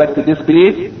Islam and go back to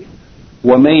disbelief?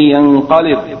 وَمَنْ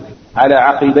يَنْقَلِبْ عَلَى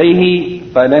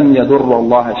عَقِبَيْهِ فَلَنْ يَضُرَّ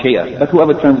اللَّهَ شَيْئًا. But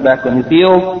whoever turns back on his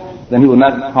heels, then he will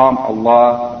not harm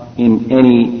Allah in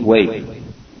any way.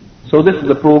 So this is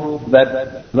the proof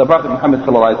that the Prophet Muhammad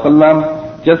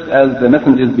ﷺ, just as the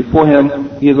messengers before him,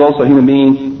 he is also a human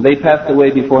being. They passed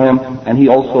away before him, and he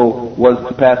also was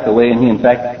to pass away, and he in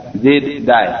fact did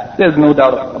die. There's no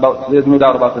doubt about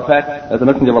the fact that the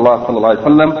Messenger of Allah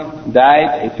ﷺ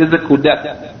died a physical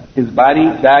death. His body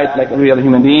died like every other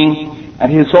human being,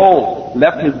 and his soul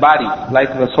left his body like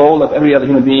the soul of every other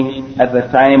human being at the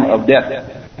time of death.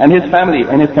 And his family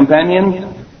and his companions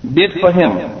did for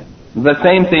him the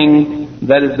same thing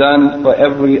that is done for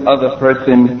every other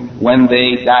person when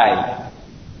they die.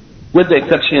 With the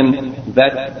exception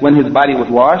that when his body was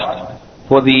washed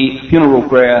for the funeral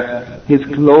prayer, his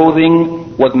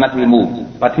clothing was not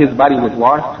removed, but his body was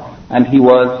washed and he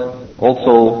was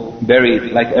also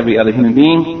buried like every other human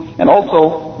being. And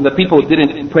also the people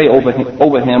didn't pray over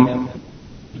him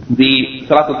the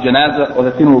Salat al-Janazah or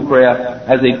the funeral prayer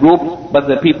as a group, but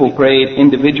the people prayed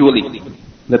individually.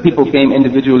 The people came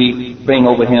individually praying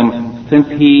over him. Since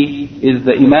he is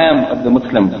the Imam of the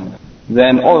Muslims,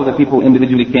 then all of the people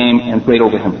individually came and prayed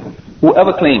over him.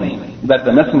 whoever claims that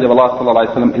the Messenger of Allah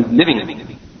ﷺ is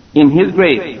living in his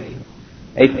grave,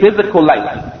 a physical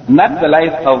life, not the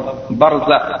life of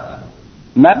barzakh,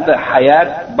 not the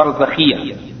hayat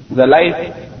barzakhiyah, the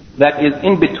life that is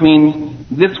in between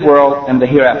this world and the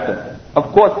hereafter.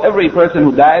 Of course, every person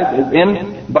who dies is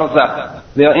in barzakh.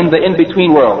 They are in the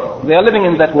in-between world. They are living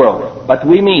in that world. But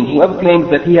we mean whoever claims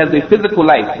that he has a physical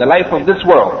life, the life of this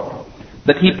world,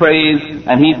 that he prays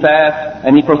and he fasts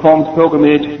and he performs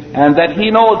pilgrimage and that he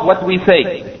knows what we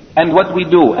say and what we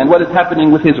do and what is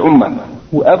happening with his ummah.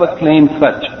 Whoever claims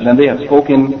such, then they have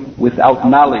spoken without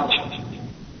knowledge.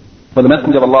 For the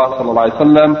Messenger of Allah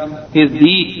ﷺ, his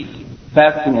deeds,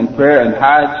 fasting and prayer and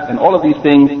hajj and all of these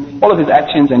things, all of his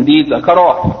actions and deeds are cut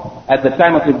off at the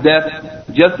time of his death,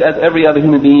 just as every other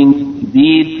human being's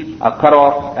deeds are cut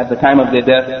off at the time of their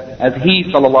death. As he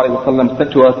ﷺ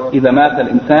said to us, إِذَا مَاتَ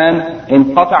الْإِنسَانِ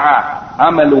انْقَطَعَ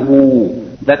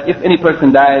عَمَلُهُ, that if any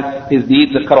person dies, his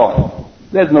deeds are cut off.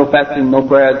 There's no fasting, no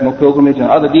prayers, no pilgrimage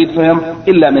and other deeds for him,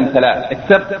 إِلَّا مِنْ ثَلَاث,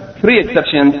 except three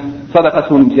exceptions: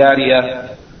 صَدَقَةٌ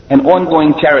جَارِيَةٌ, an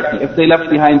ongoing charity. If they left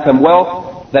behind some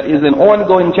wealth that is an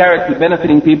ongoing charity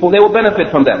benefiting people, they will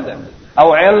benefit from that.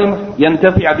 أو علم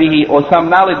ينتفع به, or some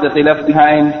knowledge that they left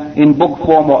behind in book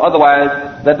form or otherwise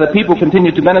that the people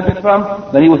continue to benefit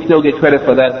from, then he will still get credit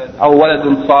for that. أو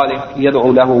ولد صالح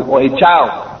يدعو له, or a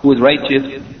child who is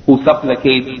righteous, who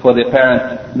supplicates for their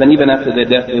parents, then even after their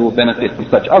death they will benefit from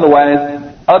such.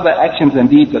 Otherwise, other actions and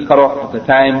deeds are cut off at the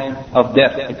time of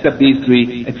death, except these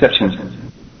three exceptions.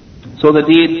 So the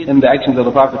deeds and the actions of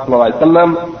the Prophet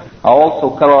ﷺ are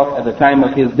also cut off at the time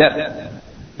of his death,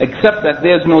 except that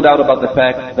there's no doubt about the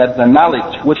fact that the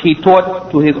knowledge which he taught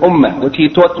to his ummah, which he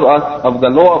taught to us of the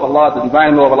law of Allah, the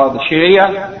divine law of Allah, the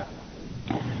Sharia,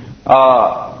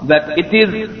 that it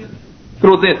is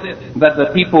through this that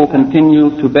the people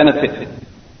continue to benefit.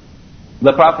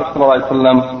 The Prophet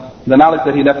ﷺ, the knowledge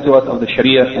that he left to us of the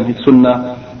Sharia and his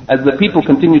Sunnah, as the people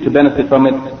continue to benefit from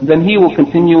it, then he will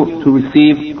continue to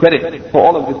receive credit for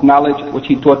all of this knowledge which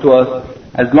he taught to us.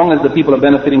 As long as the people are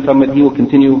benefiting from it, he will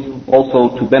continue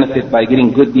also to benefit by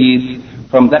getting good deeds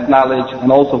from that knowledge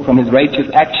and also from his righteous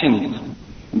actions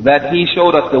that he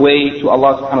showed us the way to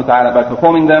Allah subhanahu wa ta'ala by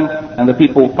performing them, and the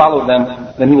people follow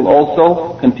them. Then he will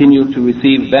also continue to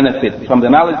receive benefit from the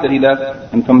knowledge that he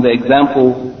left and from the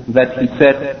example that he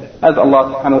set, as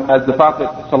as the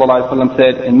Prophet sallallahu alaihi wasallam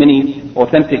said in many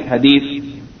authentic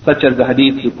hadiths, such as the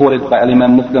hadith reported by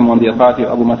Imam Muslim on the authority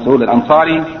of Abu Mas'ud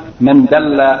al-Ansari, من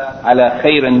دل على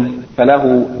خير فله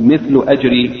مثل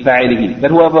أجر فاعله, that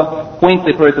whoever points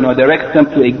a person or directs them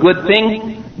to a good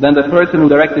thing, then the person who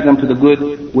directed them to the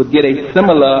good would get a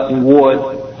similar reward,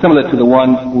 similar to the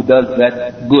one who does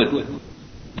that good.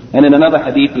 And in another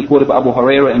hadith reported by Abu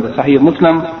Hurairah in the Sahih of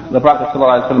Muslim, the Prophet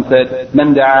ﷺ said,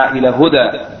 من دعا إلى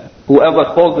هدى, whoever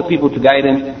calls the people to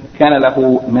guidance, كان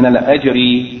له من الأجر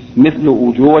مثل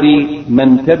أجور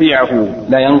من تبعه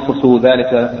لا ينقص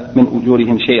ذلك من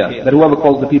أجورهم شيئا. That whoever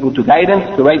calls the people to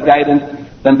guidance, to right guidance,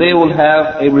 then they will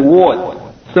have a reward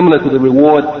similar to the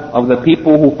reward of the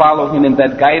people who follow him in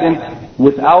that guidance,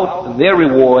 without their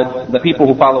reward, the people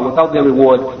who follow without their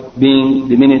reward being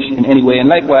diminished in any way. And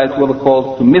likewise, whoever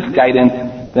calls to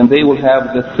misguidance, then they will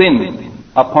have the sin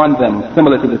upon them,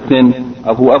 similar to the sin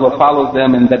of whoever follows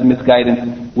them in that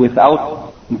misguidance,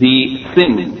 without the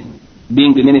sin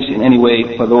being diminished in any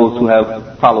way for those who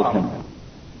have followed him.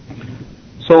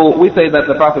 So we say that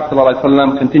the Prophet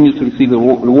ﷺ continues to receive the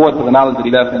reward for the knowledge that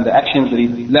he left and the actions that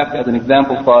he left as an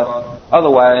example for us.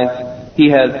 Otherwise, he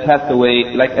has passed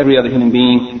away like every other human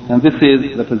being. And this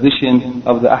is the position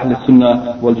of the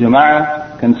Ahl-us-Sunnah wal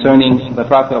Jama'ah concerning the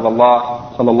Prophet of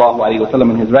Allah sallallahu alaihi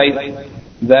wasallam and his rights,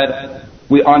 that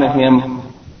we honor him,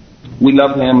 we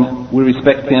love him, we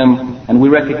respect him, and we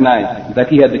recognize that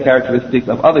he had the characteristics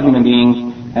of other human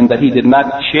beings, and that he did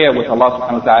not share with Allah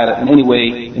subhanahu wa ta'ala in any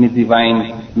way in his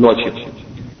divine lordship.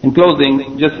 In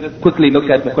closing, just quickly look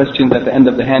at the questions at the end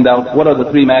of the handout. What are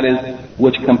the three matters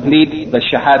which complete the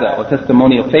shahada or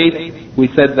testimony of faith? We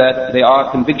said that they are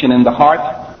conviction in the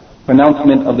heart,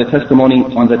 pronouncement of the testimony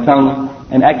on the tongue,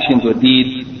 and actions or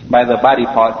deeds by the body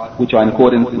parts which are in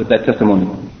accordance with that testimony.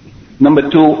 Number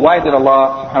two, why did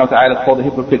Allah subhanahu wa ta'ala call the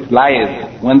hypocrites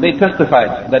liars when they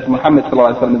testified that Muhammad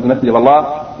sallallahu alaihi wasallam is the messenger of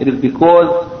Allah? It is because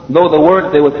though the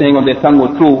words they were saying on their tongue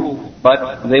were true,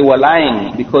 but they were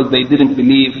lying because they didn't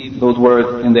believe those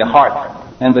words in their heart.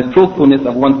 And the truthfulness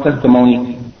of one's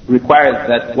testimony requires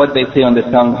that what they say on their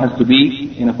tongue has to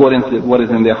be in accordance with what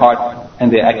is in their heart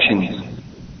and their actions.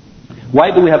 Why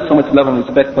do we have so much love and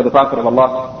respect for the Prophet of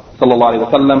Allah sallallahu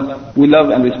alaihi wasallam? We love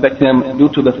and respect him due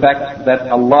to the fact that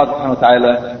Allah subhanahu wa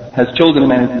ta'ala has chosen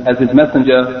him as his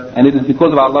messenger, and it is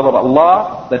because of our love of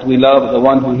Allah that we love the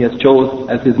one who he has chosen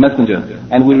as his messenger.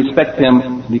 And we respect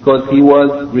him because he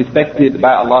was respected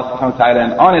by Allah subhanahu wa ta'ala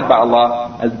and honored by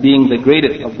Allah as being the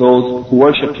greatest of those who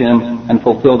worshipped him and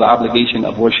fulfilled the obligation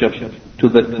of worship to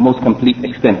the most complete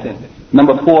extent.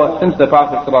 Number 4, since the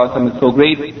Prophet ﷺ is so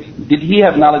great, did he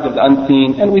have knowledge of the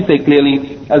unseen? And we say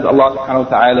clearly, as Allah subhanahu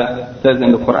wa ta'ala says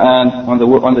in the Quran, on the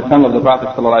tongue of the Prophet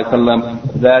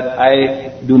ﷺ, that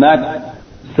I do not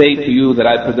say to you that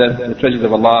I possess the treasures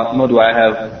of Allah, nor do I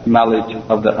have knowledge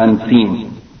of the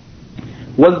unseen.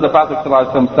 Was the Prophet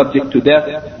ﷺ subject to death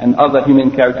and other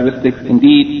human characteristics?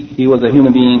 Indeed, he was a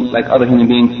human being like other human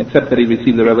beings, except that he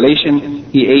received the revelation.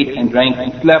 He ate and drank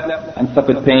and slept and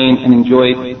suffered pain and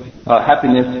enjoyed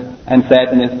happiness and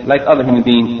sadness like other human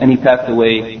beings, and he passed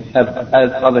away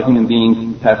as other human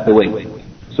beings passed away.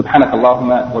 سبحانك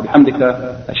اللهم وبحمدك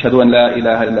أشهد أن لا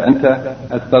إله إلا أنت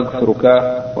أستغفرك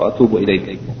وأتوب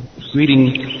إليك.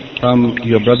 Reading from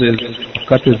your brother's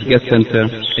Qatar's Guest Center,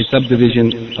 a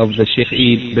subdivision of the Sheikh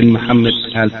Eid bin Muhammad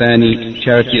Al Thani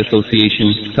Charity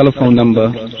Association. Telephone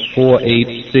number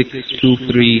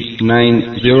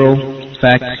 486-2390.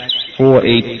 Fax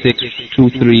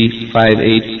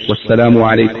 486-2358. Wassalamu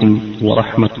alaikum wa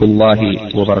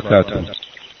rahmatullahi wa barakatuh.